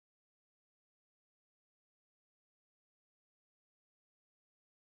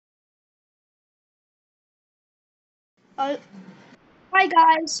Uh, Hi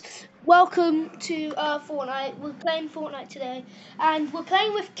guys, welcome to Fortnite. We're playing Fortnite today, and we're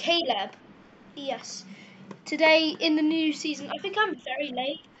playing with Caleb. Yes, today in the new season. I think I'm very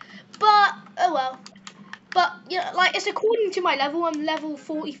late, but oh well. But yeah, like it's according to my level. I'm level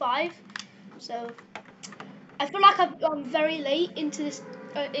 45, so I feel like I'm very late into this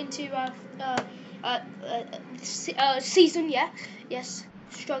uh, season. Yeah, yes,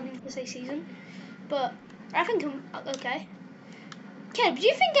 struggling to say season, but I think I'm okay. Caleb, do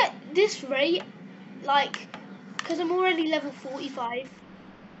you think at this rate, like, because I'm already level 45,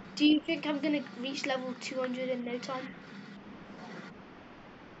 do you think I'm going to reach level 200 in no time?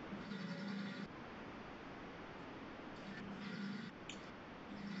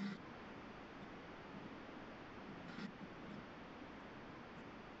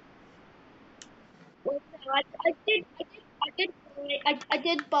 Well, no, I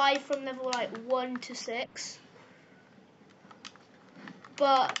did buy from level like 1 to 6,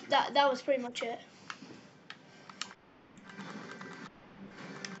 but that was pretty much it.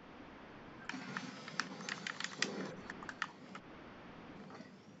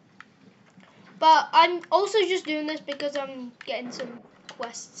 But I'm also just doing this because I'm getting some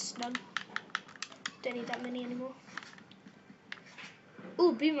quests done. Don't need that many anymore.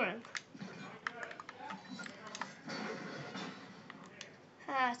 Ooh, boomerang.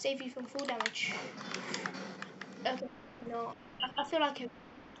 Ah, save you from full damage. Okay, no, I feel like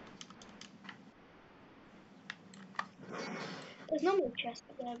there's no more chest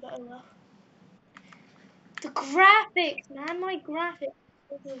up there, but oh well. The graphics, man, my graphics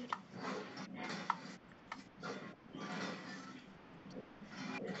are so good.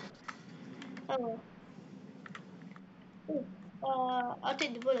 Oh well. Ooh, I'll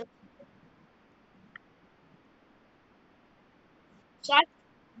take the bullet. So I,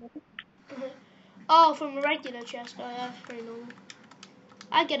 oh, from a regular chest, oh, that's pretty normal.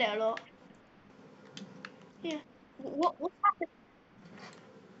 I get it a lot. Yeah. What's happening?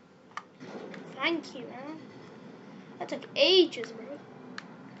 Thank you, man. That took ages, man.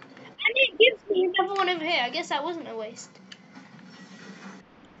 And it gives me another one over here. I guess that wasn't a waste.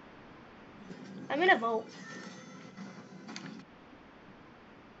 I'm in a vault.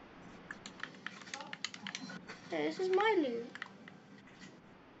 Yeah, this is my loot.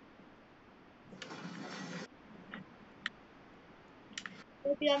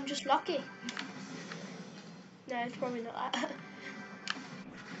 Maybe I'm just lucky. No, it's probably not that.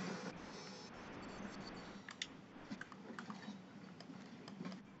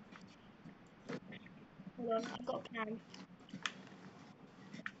 Hold on, I've got a plan.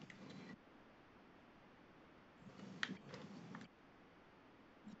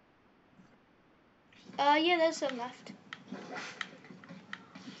 Yeah, there's some left.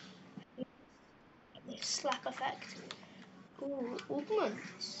 Slap effect. Ooh,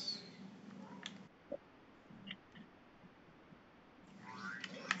 augments.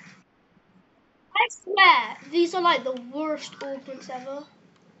 I swear, these are like the worst augments ever.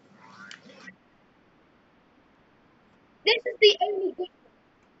 This is the only good.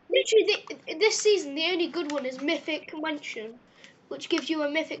 Literally, this season, the only good one is Mythic Convention, which gives you a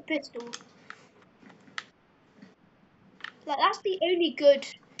Mythic pistol. Like that's the only good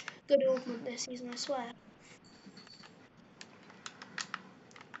augment this season. I swear.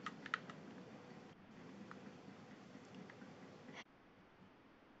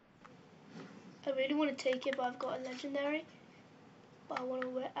 I really want to take it, but I've got a legendary. But I want to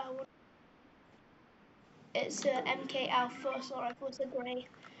wear. I want. It's a MK Alpha. Sorry, I thought it said grey.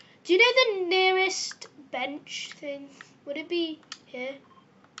 Do you know the nearest bench thing? Would it be here?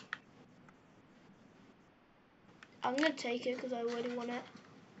 I'm gonna take it because I really want it.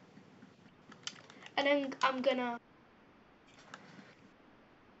 And then I'm gonna.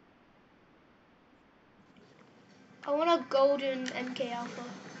 I want a golden MK Alpha.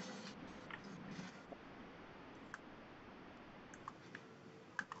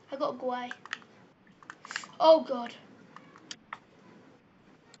 I got a Guay. Oh god.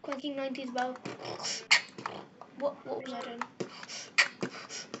 Clanking 90s bow. What was I doing?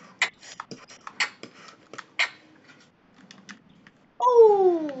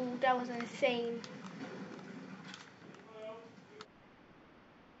 Oh, that was insane.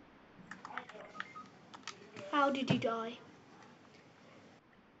 How did you die?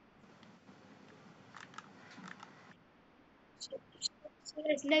 So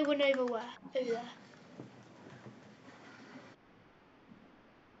there's no one over there.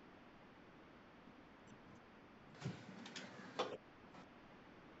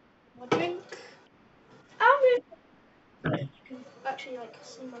 My drink. I'm gonna you can actually like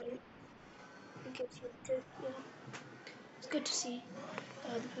see my loot in case you want to. Yeah. good to see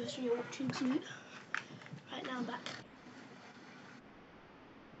the person you're watching to. Right now I'm back.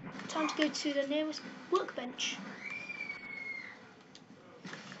 Time to go to the nearest workbench.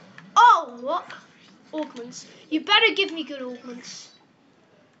 Oh, what? Augments. You better give me good augments.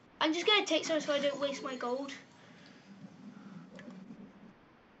 I'm just going to take some so I don't waste my gold.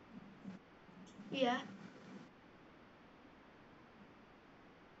 Yeah.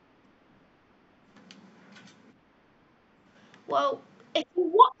 Well, if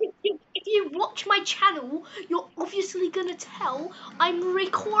you watch my channel, you're obviously going to tell I'm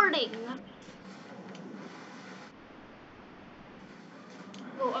recording.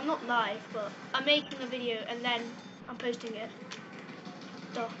 Well, I'm not live, but I'm making a video and then I'm posting it.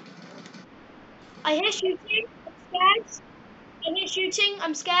 Duh. I hear shooting. I'm scared. I hear shooting.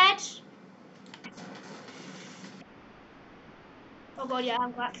 I'm scared. Oh god, yeah,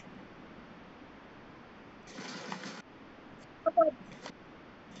 I'm back. Oh god.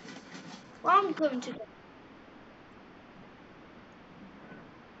 Well, I'm going to.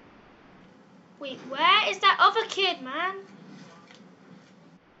 Wait, where is that other kid, man?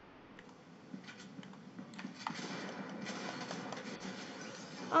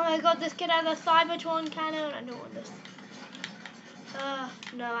 Oh my god, this kid has a Cybertron cannon. I don't want this.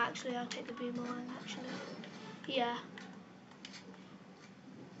 No, actually, I'll take the boomerang, actually. Yeah.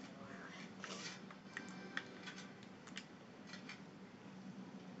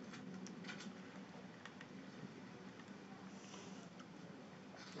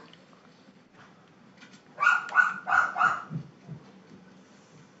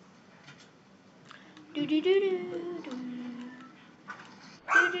 Do do do do do.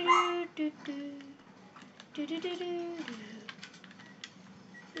 Do do do do do do do do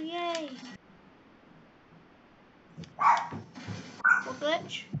do. Yay! What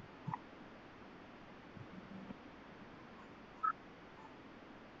glitch?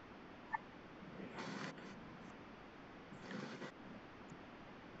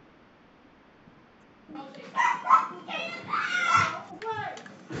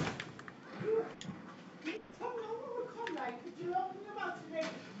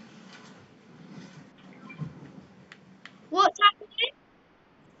 What's happening?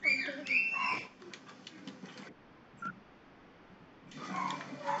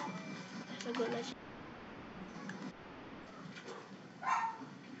 That's a good legend.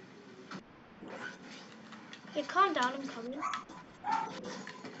 Hey, calm down, I'm coming.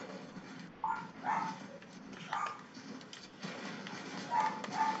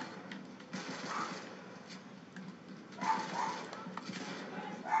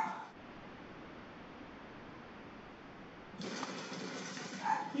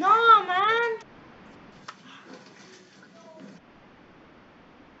 No, man!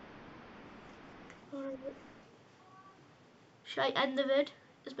 Should I end the vid?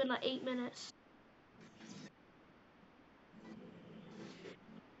 It's been like 8 minutes.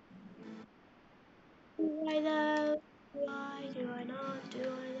 Do I know? Do I? Do I not? Do I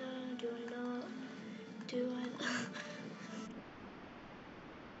know? Do I not? Do I?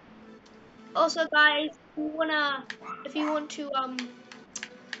 Also, guys, if you want to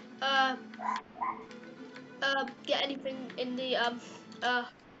uh get anything in the uh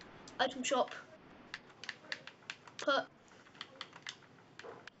item shop, put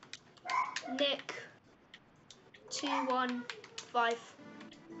Nick 215.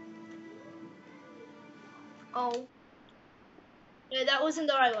 Oh, no, that wasn't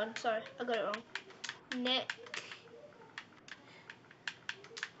the right one. Sorry, I got it wrong. Nick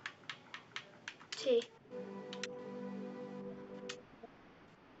T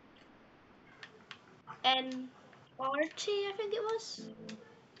N R T, I think it was.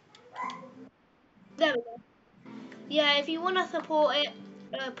 There we go. Yeah, if you want to support it,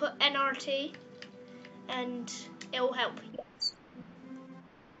 put NRT and it will help. Yes.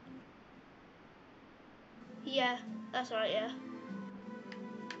 Yeah, that's right. Yeah,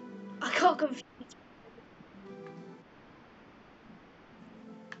 I got confused.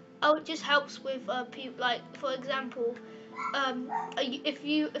 Oh, it just helps with people. Like, for example,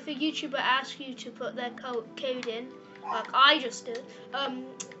 if a YouTuber asks you to put their code in, like I just did,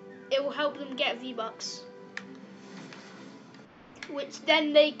 it will help them get V-Bucks, which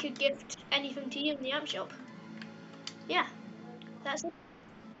then they could gift anything to you in the app shop. Yeah, that's it.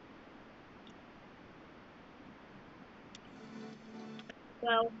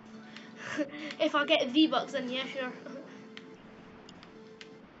 Well, if I get V-Bucks, then yeah, sure.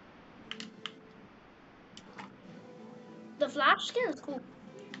 The Flash skin is cool.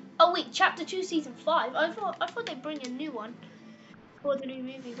 Oh wait, Chapter 2, Season 5. I thought they'd bring a new one for the new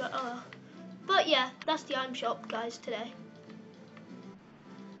movie, but yeah, that's the item shop, guys, today.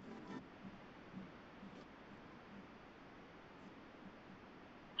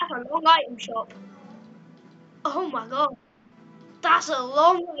 a long item shop. Oh my god. That's a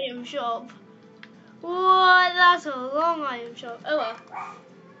long item shop. What? That's a long item shop. Oh well.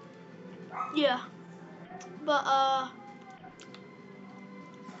 Yeah. But I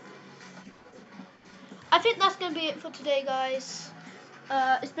think that's gonna be it for today, guys.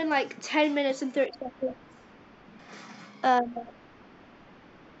 It's been like 10 minutes and 30 seconds. Um,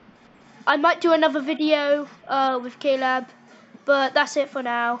 I might do another video with Caleb, but that's it for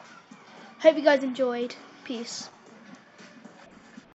now. Hope you guys enjoyed. Peace.